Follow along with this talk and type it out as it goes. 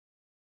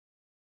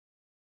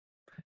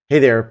Hey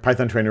there,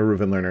 Python trainer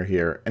Reuven Learner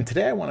here, and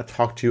today I want to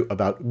talk to you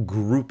about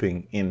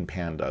grouping in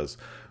Pandas.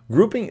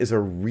 Grouping is a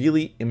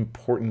really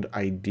important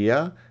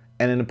idea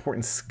and an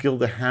important skill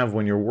to have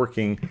when you're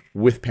working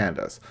with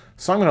Pandas.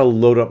 So I'm going to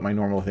load up my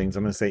normal things.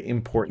 I'm going to say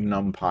import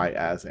numpy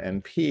as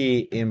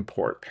np,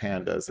 import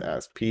pandas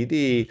as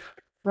pd,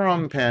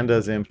 from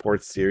pandas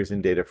import series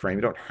and data frame.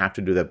 You don't have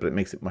to do that, but it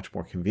makes it much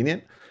more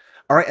convenient.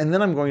 All right, and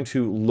then I'm going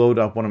to load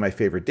up one of my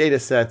favorite data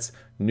sets,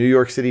 New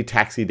York City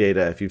taxi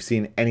data. If you've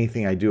seen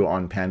anything I do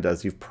on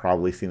Pandas, you've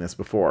probably seen this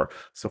before.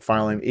 So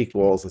file name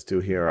equals, let's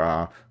do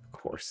here,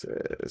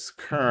 courses,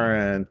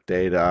 current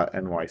data,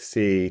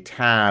 NYC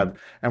tab,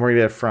 and we're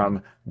gonna get it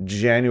from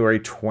January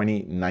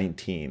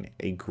 2019,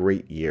 a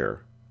great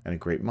year and a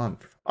great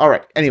month. All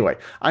right, anyway,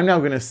 I'm now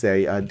gonna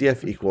say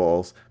df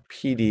equals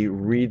pd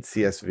read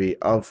CSV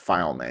of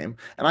file name.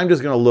 And I'm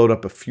just going to load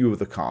up a few of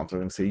the columns. I'm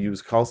going to say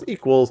use calls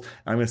equals. And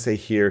I'm going to say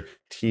here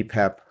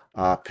tpep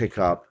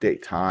pickup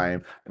date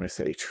time. I'm going to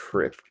say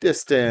trip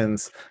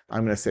distance.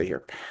 I'm going to say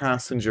here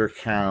passenger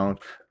count.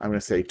 I'm going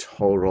to say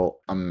total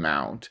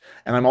amount.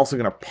 And I'm also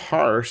going to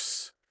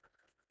parse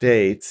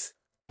dates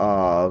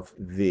of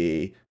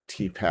the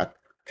tpep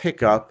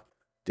pickup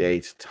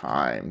date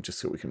time, just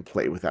so we can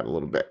play with that a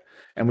little bit.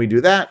 And we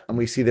do that, and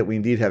we see that we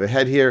indeed have a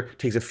head here. It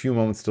takes a few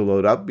moments to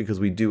load up because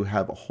we do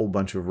have a whole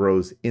bunch of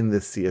rows in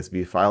this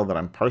CSV file that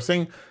I'm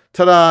parsing.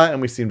 Ta-da!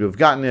 And we seem to have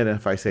gotten it. And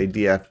if I say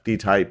df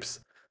dtypes,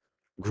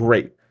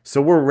 great.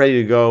 So we're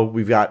ready to go.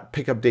 We've got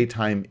pickup date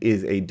time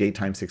is a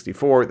datetime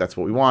 64. That's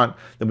what we want.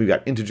 Then we've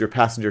got integer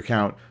passenger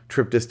count,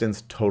 trip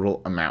distance,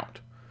 total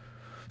amount.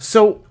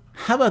 So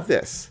how about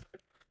this?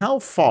 How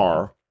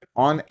far,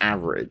 on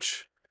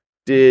average,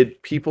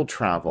 did people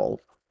travel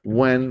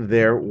when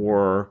there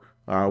was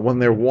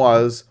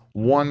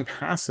one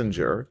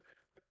passenger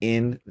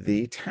in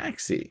the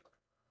taxi?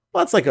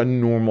 Well, that's like a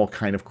normal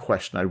kind of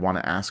question I'd want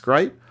to ask,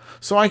 right?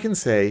 So I can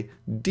say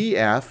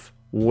df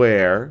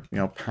where,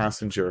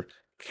 passenger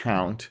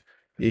count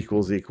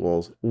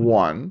equals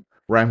 1,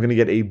 where I'm going to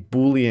get a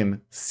Boolean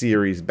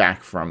series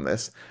back from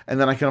this. And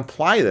then I can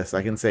apply this.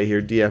 I can say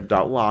here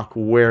df.lock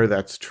where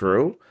that's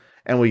true,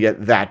 and we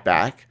get that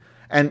back.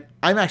 And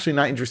I'm actually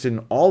not interested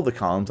in all the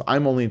columns.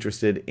 I'm only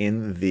interested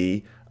in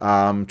the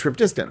trip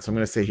distance. I'm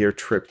going to say here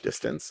trip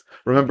distance.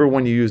 Remember,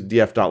 when you use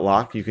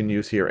df.lock, you can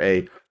use here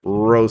a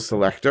row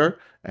selector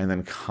and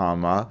then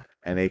comma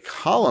and a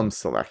column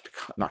select,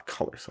 not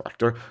color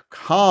selector,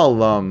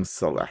 column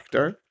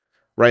selector,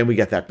 right? And we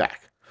get that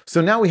back. So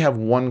now we have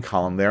one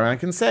column there, and I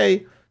can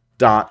say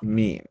dot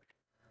mean.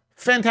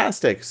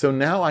 Fantastic. So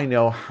now I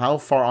know how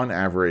far on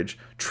average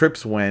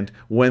trips went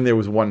when there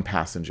was one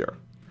passenger.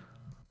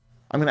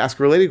 I'm going to ask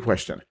a related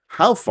question.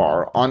 How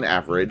far, on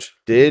average,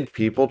 did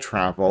people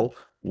travel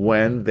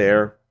when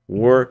there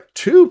were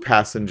two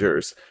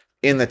passengers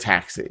in the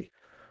taxi?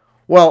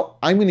 Well,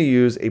 I'm going to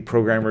use a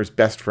programmer's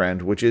best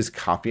friend, which is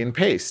copy and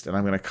paste. And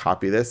I'm going to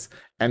copy this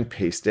and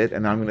paste it.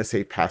 And I'm going to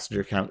say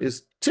passenger count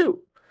is 2.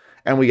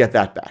 And we get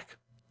that back.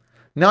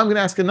 Now I'm going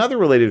to ask another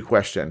related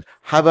question.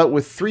 How about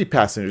with 3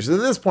 passengers? At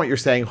this point, you're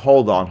saying,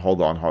 hold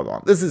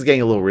on. This is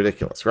getting a little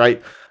ridiculous,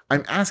 right?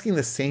 I'm asking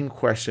the same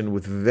question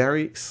with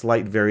very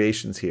slight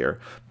variations here.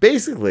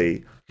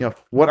 Basically,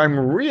 what I'm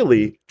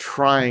really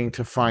trying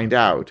to find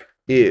out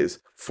is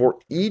for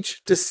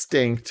each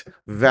distinct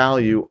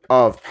value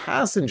of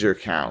passenger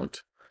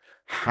count,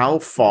 how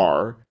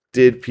far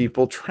did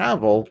people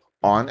travel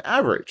on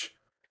average?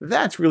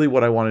 That's really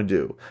what I want to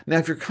do. Now,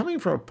 if you're coming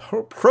from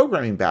a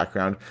programming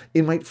background,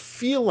 it might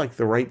feel like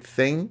the right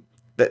thing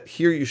that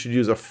here you should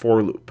use a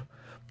for loop,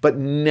 but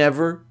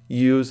never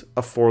use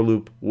a for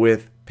loop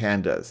with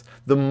Pandas.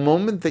 The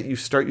moment that you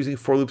start using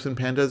for loops in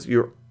Pandas,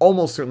 you're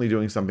almost certainly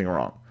doing something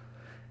wrong.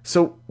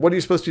 So what are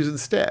you supposed to use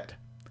instead?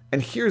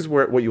 And here's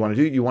what you want to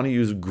do. You want to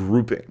use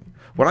grouping.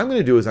 What I'm going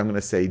to do is I'm going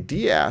to say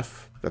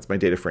df, that's my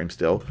data frame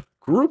still,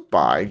 group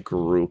by,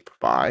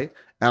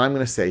 and I'm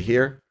going to say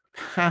here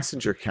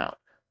passenger count.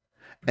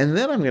 And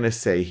then I'm going to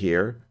say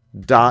here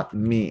dot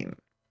mean.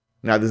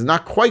 Now, this is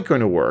not quite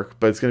going to work,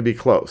 but it's going to be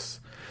close.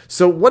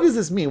 So what does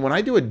this mean? When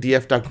I do a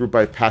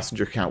df.groupby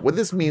passenger count, what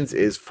this means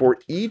is for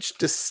each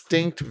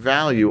distinct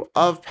value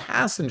of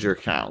passenger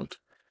count,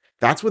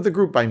 that's what the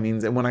group by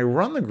means. And when I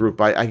run the group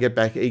by, I get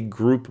back a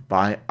group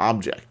by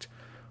object.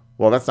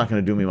 Well, that's not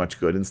going to do me much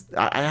good. And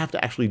I have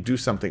to actually do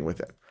something with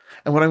it.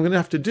 And what I'm going to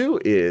have to do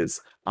is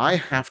I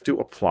have to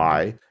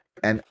apply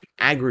an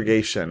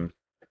aggregation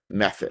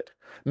method,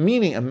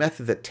 meaning a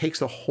method that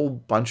takes a whole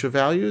bunch of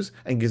values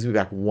and gives me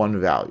back one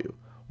value.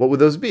 What would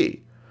those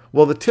be?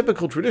 Well, the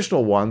typical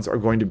traditional ones are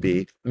going to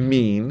be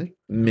mean,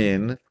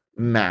 min,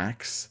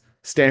 max,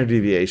 standard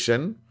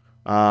deviation.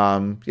 There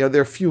are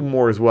a few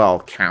more as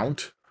well.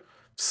 Count,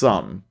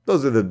 sum.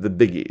 Those are the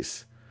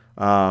biggies.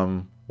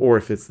 Or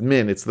if it's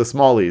min, it's the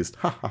smallies.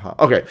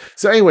 Okay,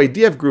 so anyway,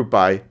 df group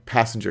by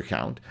passenger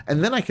count.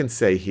 And then I can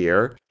say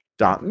here,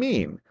 dot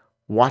mean.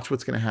 Watch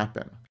what's going to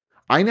happen.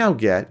 I now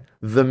get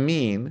the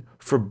mean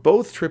for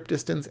both trip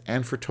distance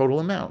and for total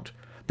amount,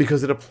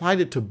 because it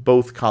applied it to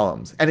both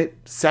columns and it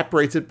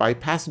separates it by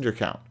passenger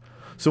count.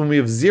 So when we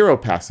have 0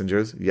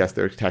 passengers, yes,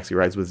 there are taxi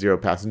rides with 0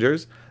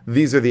 passengers,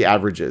 these are the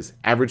averages.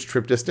 Average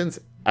trip distance,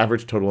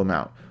 average total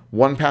amount.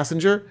 1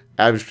 passenger,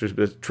 average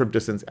trip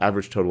distance,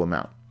 average total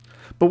amount.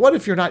 But what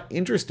if you're not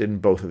interested in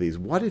both of these?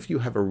 What if you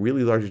have a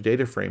really large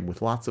data frame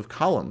with lots of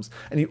columns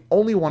and you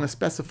only want to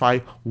specify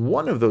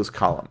one of those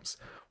columns?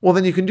 Well,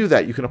 then you can do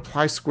that. You can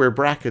apply square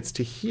brackets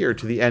to here,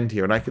 to the end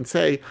here. And I can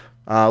say,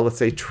 let's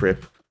say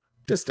trip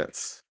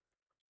distance.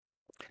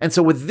 And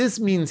so what this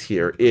means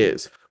here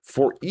is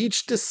for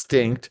each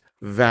distinct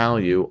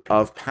value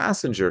of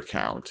passenger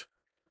count,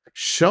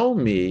 show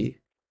me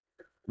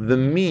the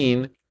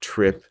mean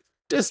trip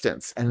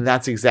distance. And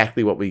that's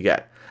exactly what we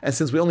get. And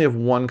since we only have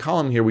one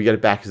column here, we get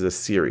it back as a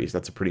series.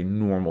 That's a pretty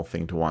normal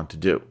thing to want to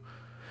do.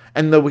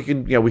 And then we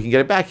can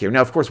get it back here.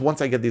 Now, of course,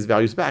 once I get these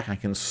values back, I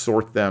can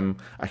sort them,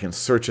 I can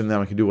search in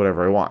them, I can do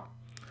whatever I want.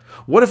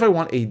 What if I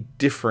want a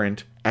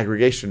different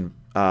aggregation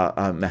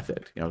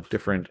method?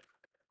 Different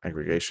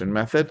aggregation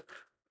method.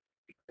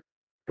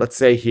 Let's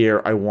say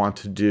here I want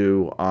to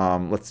do,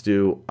 let's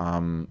do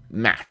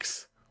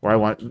max, or I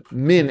want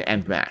min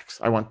and max.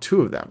 I want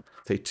 2 of them.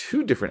 Say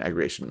 2 different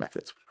aggregation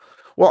methods.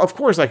 Well, of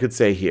course, I could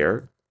say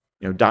here,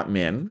 dot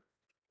min,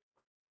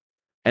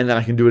 and then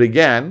I can do it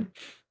again.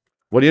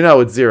 What do you know?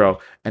 It's 0,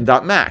 and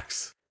dot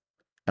max,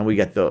 and we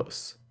get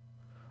those.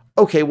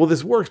 Okay, well,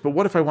 this works, but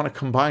what if I want to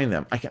combine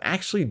them? I can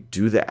actually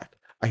do that.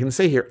 I can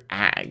say here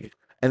ag,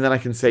 and then I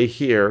can say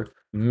here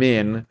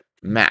min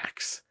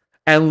max.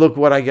 And look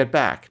what I get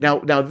back.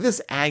 Now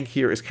this ag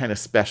here is kind of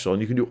special,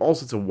 and you can do all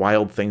sorts of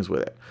wild things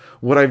with it.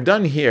 What I've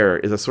done here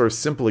is a sort of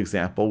simple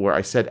example where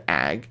I said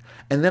ag,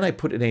 and then I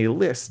put in a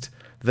list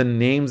the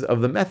names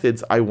of the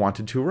methods I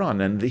wanted to run.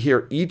 And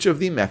here, each of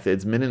the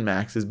methods, min and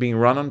max, is being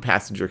run on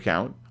passenger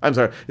count.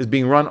 Is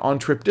being run on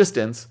trip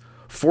distance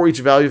for each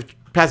value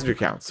of passenger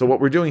count. So what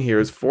we're doing here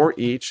is for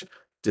each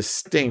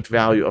distinct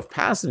value of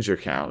passenger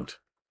count,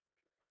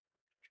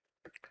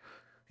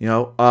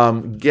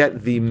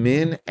 get the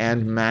min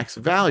and max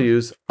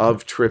values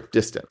of trip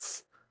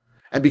distance.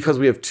 And because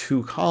we have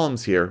 2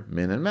 columns here,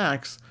 min and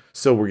max,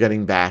 so we're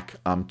getting back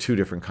 2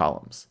 different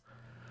columns.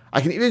 I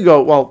can even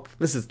go, well,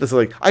 this is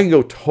like, I can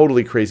go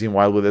totally crazy and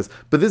wild with this,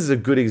 but this is a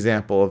good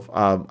example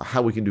of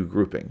how we can do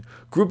grouping.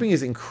 Grouping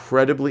is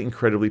incredibly,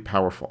 incredibly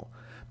powerful.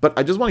 But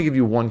I just want to give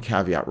you one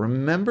caveat.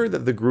 Remember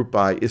that the group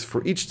by is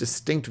for each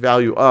distinct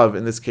value of,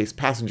 in this case,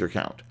 passenger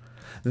count.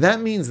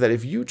 That means that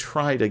if you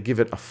try to give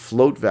it a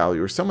float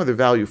value or some other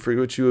value for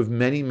which you have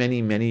many,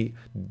 many, many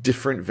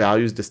different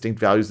values, distinct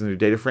values in your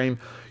data frame,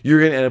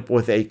 you're going to end up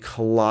with a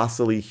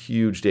colossally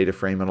huge data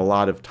frame and a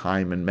lot of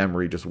time and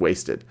memory just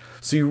wasted.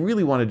 So you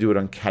really want to do it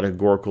on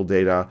categorical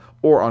data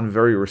or on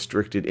very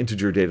restricted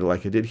integer data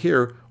like I did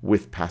here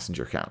with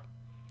passenger count.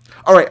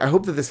 All right, I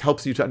hope that this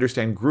helps you to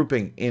understand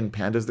grouping in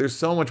Pandas. There's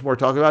so much more to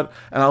talk about,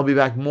 and I'll be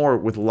back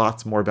with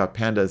lots more about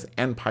Pandas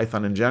and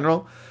Python in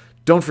general.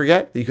 Don't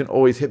forget that you can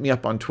always hit me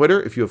up on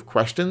Twitter if you have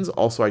questions.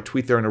 Also, I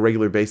tweet there on a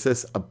regular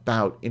basis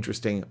about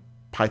interesting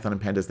Python and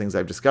Pandas things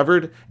I've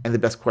discovered and the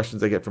best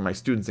questions I get from my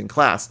students in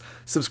class.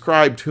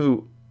 Subscribe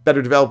to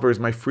Better Developers,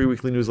 my free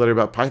weekly newsletter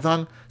about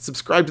Python.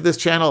 Subscribe to this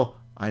channel.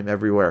 I'm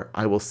everywhere.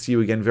 I will see you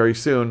again very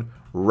soon,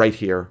 right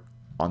here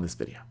on this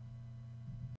video.